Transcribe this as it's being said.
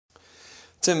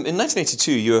Tim, in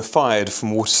 1982 you were fired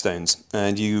from Waterstones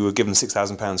and you were given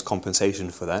 £6,000 compensation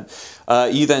for that.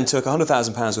 You then took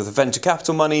 £100,000 worth of venture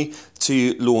capital money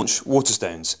to launch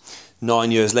Waterstones. 9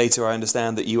 years later, I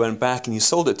understand that you went back and you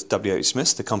sold it to W.H.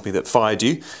 Smith, the company that fired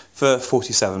you, for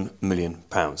 £47 million.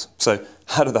 So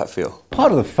how did that feel?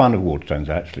 Part of the fun of Waterstones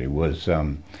actually was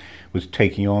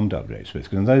taking on W.H. Smith,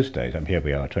 because in those days, and here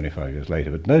we are 25 years later,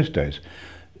 but in those days,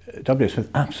 W.H. Smith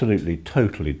absolutely,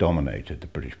 totally dominated the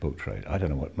British book trade. I don't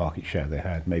know what market share they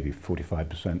had, maybe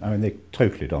 45%. I mean, they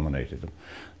totally dominated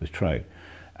this trade.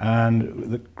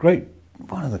 And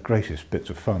one of the greatest bits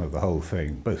of fun of the whole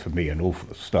thing, both for me and all for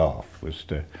the staff, was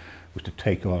to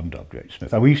take on W.H.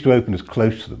 Smith. And we used to open as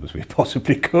close to them as we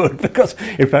possibly could, because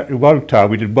in fact in one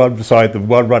time we did one beside them,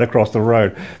 one right across the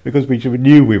road, because we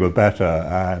knew we were better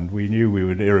and we knew we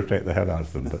would irritate the hell out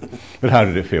of them. But how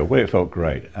did it feel? Well, it felt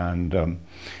great. And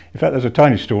in fact there's a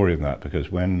tiny story in that,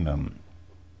 because when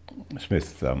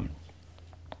Smith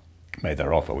made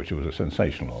their offer, which was a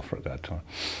sensational offer at that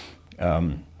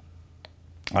time,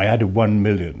 I added 1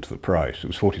 million to the price. It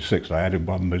was 46, and I added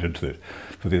 1 million to it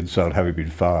for the insult having been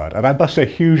fired. And I must say,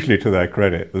 hugely to their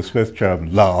credit, the Smith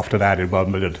chairman laughed and added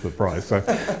 1 million to the price. So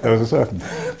there was a certain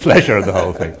pleasure in the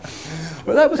whole thing.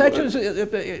 But that was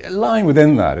actually, lying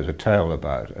within that is a tale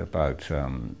about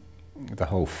the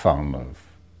whole fun of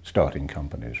starting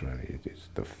companies, really. It's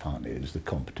the fun is the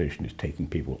competition, is taking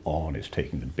people on, it's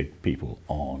taking the big people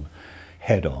on,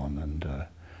 head on,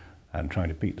 and trying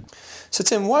to beat them. So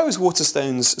Tim, why was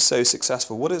Waterstones so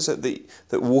successful? What is it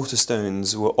that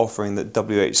Waterstones were offering that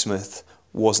W.H. Smith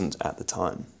wasn't at the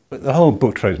time? But the whole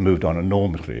book trade's moved on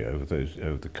enormously over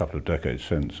the couple of decades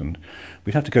since, and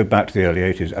we'd have to go back to the early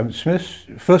 80s. I mean, Smith's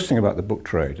first thing about the book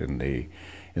trade in the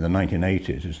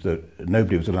 1980s is that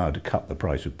nobody was allowed to cut the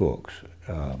price of books.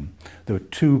 There were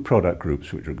two product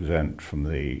groups which were exempt from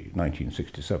the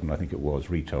 1967, I think it was,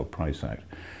 Retail Price Act.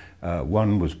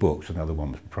 One was books, another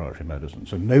one was proprietary medicines.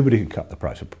 So nobody could cut the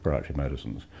price of proprietary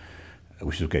medicines,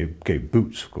 which gave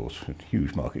Boots, of course, a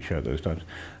huge market share at those times,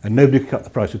 and nobody could cut the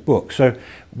price of books. So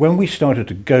when we started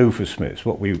to go for Smiths,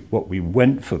 what we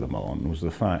went for them on was the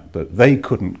fact that they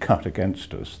couldn't cut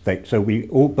against us. So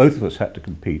both of us had to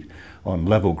compete on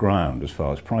level ground as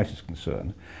far as price is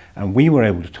concerned, and we were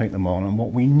able to take them on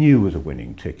what we knew was a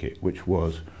winning ticket, which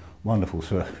was wonderful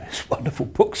service, wonderful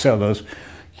booksellers,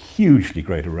 hugely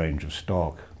greater range of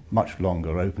stock, much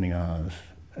longer opening hours.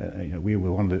 We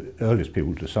were one of the earliest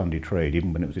people to Sunday trade,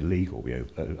 even when it was illegal. We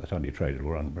Sunday traded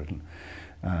around Britain,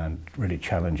 and really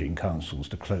challenging councils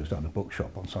to close down a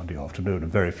bookshop on Sunday afternoon,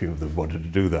 and very few of them wanted to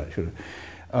do that.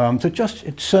 So just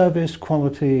its service,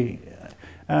 quality,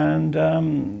 and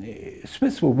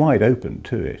Smiths were wide open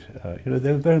to it.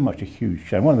 They were very much a huge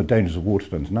chain. One of the dangers of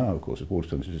Waterstones now, of course, is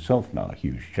Waterstones is itself now a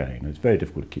huge chain. It's very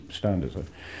difficult to keep the standards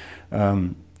of.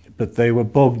 But they were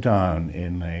bogged down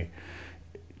in a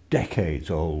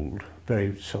decades-old,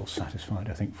 very self-satisfied,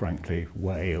 I think, frankly,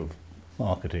 way of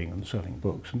marketing and selling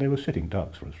books, and they were sitting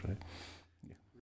ducks for us, really.